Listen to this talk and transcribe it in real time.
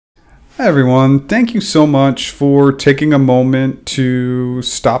Hi everyone, thank you so much for taking a moment to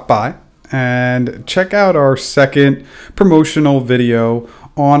stop by and check out our second promotional video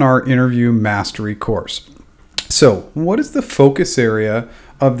on our interview mastery course. So, what is the focus area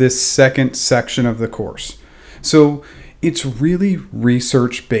of this second section of the course? So, it's really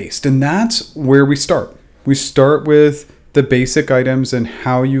research based, and that's where we start. We start with the basic items and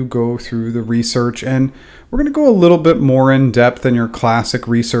how you go through the research, and we're going to go a little bit more in depth than your classic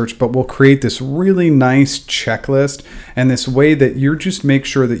research, but we'll create this really nice checklist and this way that you just make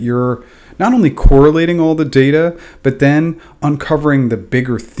sure that you're not only correlating all the data, but then uncovering the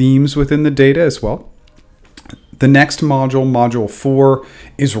bigger themes within the data as well. The next module, module 4,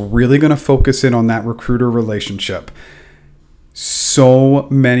 is really going to focus in on that recruiter relationship. So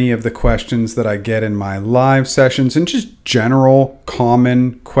many of the questions that I get in my live sessions and just general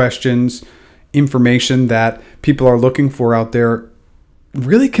common questions, information that people are looking for out there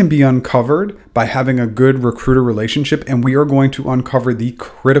really can be uncovered by having a good recruiter relationship. And we are going to uncover the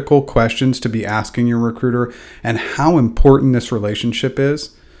critical questions to be asking your recruiter and how important this relationship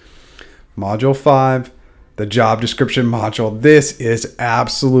is. Module 5, the job description module. This is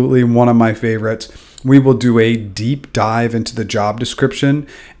absolutely one of my favorites. We will do a deep dive into the job description,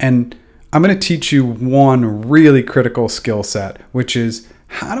 and I'm going to teach you one really critical skill set, which is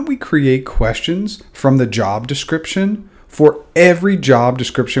how do we create questions from the job description for every job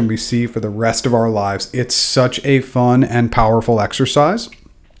description we see for the rest of our lives. It's such a fun and powerful exercise.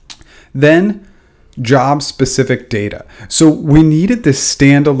 Then job specific data. So we needed this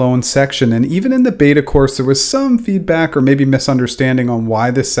standalone section, and even in the beta course there was some feedback or maybe misunderstanding on why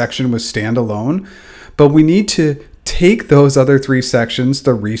this section was standalone, but we need to take those other 3 sections,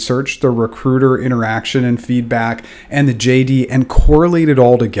 the research, the recruiter interaction and feedback, and the JD, and correlate it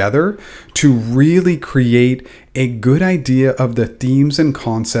all together to really create a good idea of the themes and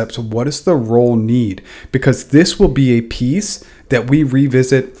concepts. What does the role need? Because this will be a piece that we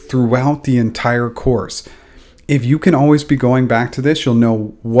revisit throughout the entire course. If you can always be going back to this, you'll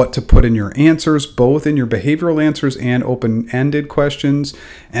know what to put in your answers, both in your behavioral answers and open-ended questions,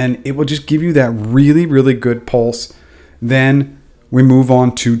 and it will just give you that really, really good pulse. Then we move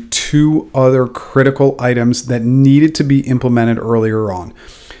on to 2 other critical items that needed to be implemented earlier on.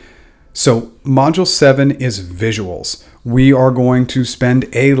 So module 7 is visuals. We are going to spend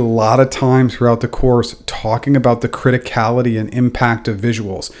a lot of time throughout the course talking about the criticality and impact of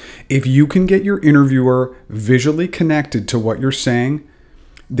visuals. If you can get your interviewer visually connected to what you're saying,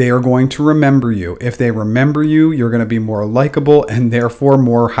 they are going to remember you. If they remember you, you're going to be more likable and therefore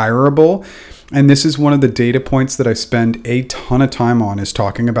more hireable. And this is one of the data points that I spend a ton of time on, is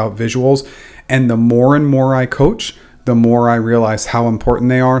talking about visuals. And the more and more I coach, the more I realize how important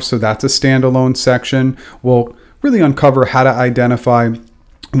they are. So that's a standalone section. We'll really uncover how to identify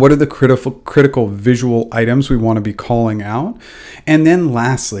what are the critical visual items we want to be calling out. And then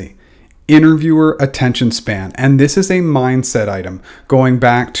lastly, interviewer attention span. And this is a mindset item going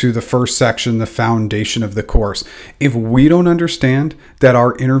back to the first section, the foundation of the course. If we don't understand that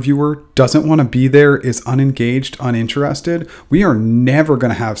our interviewer doesn't want to be there, is unengaged, uninterested, we are never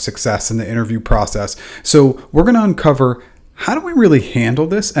going to have success in the interview process. So we're going to uncover how do we really handle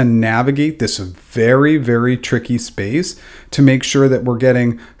this and navigate this very, very tricky space to make sure that we're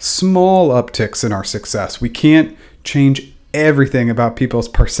getting small upticks in our success. We can't change everything about people's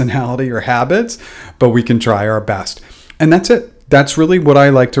personality or habits, but we can try our best. And that's it. That's really what I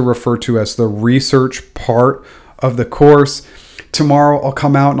like to refer to as the research part of the course. Tomorrow I'll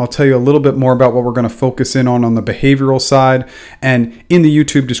come out and I'll tell you a little bit more about what we're going to focus in on the behavioral side. And in the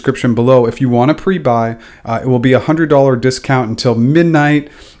YouTube description below, if you want to pre-buy, it will be a $100 discount until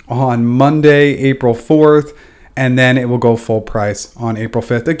midnight on Monday, April 4th. And then it will go full price on April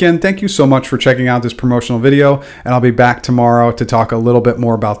 5th. Again, thank you so much for checking out this promotional video, and I'll be back tomorrow to talk a little bit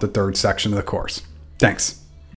more about the 3rd section of the course. Thanks.